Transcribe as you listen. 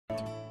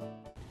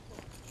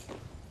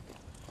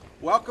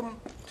Welcome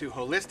to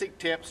Holistic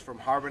Tips from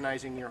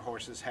Harmonizing Your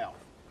Horse's Health.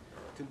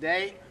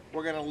 Today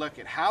we're going to look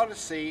at how to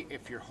see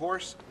if your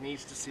horse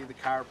needs to see the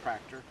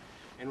chiropractor,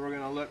 and we're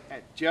going to look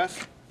at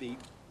just the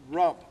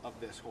rump of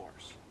this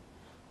horse.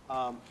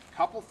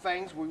 Couple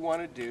things we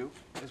want to do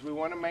is we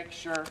want to make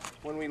sure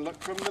when we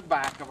look from the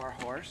back of our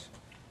horse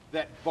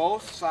that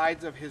both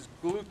sides of his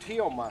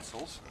gluteal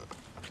muscles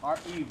are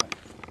even.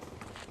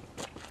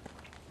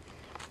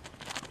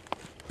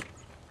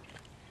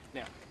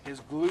 Now, his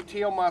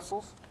gluteal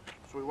muscles,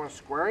 so we want to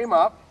square him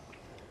up,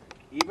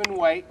 even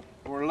weight,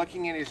 and we're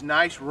looking at his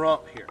nice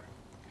rump here.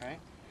 Okay?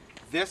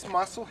 This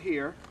muscle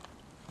here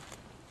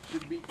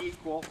should be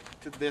equal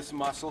to this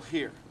muscle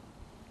here.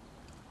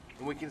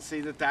 And we can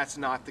see that that's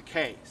not the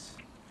case.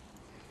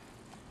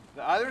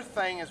 The other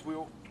thing is we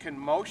can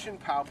motion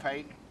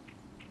palpate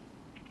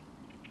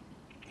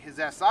his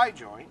SI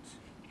joints,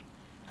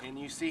 and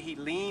you see he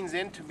leans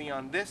into me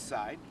on this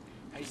side.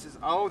 He says,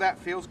 "Oh, that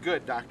feels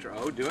good, Dr.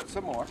 O, do it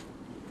some more."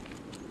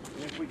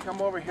 And if we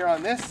come over here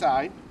on this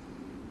side,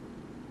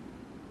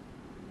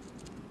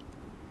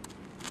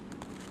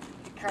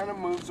 he kind of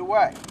moves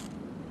away.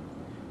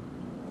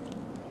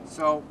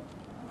 So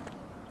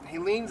he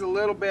leans a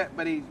little bit,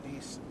 but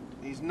he's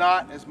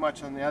not as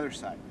much on the other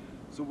side.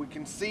 So we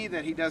can see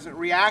that he doesn't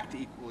react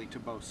equally to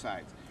both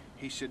sides.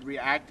 He should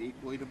react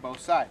equally to both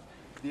sides.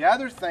 The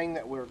other thing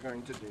that we're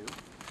going to do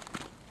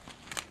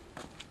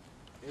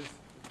is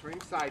turn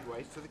him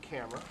sideways to the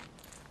camera.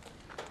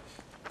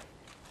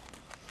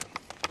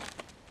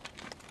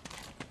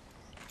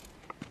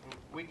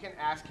 We can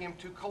ask him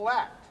to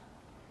collect,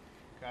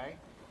 okay?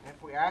 And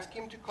if we ask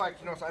him to collect,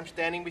 you notice I'm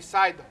standing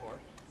beside the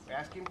horse. We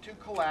ask him to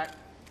collect,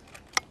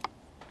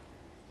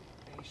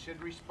 and he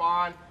should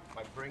respond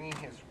by bringing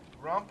his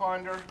rump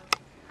under,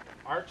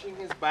 arching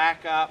his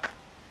back up,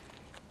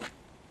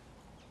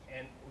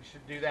 and we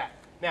should do that.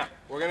 Now,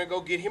 we're going to go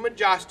get him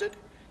adjusted,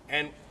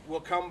 and we'll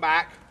come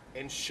back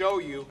and show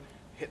you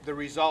the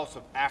results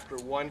of after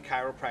one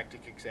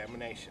chiropractic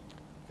examination.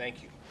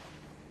 Thank you.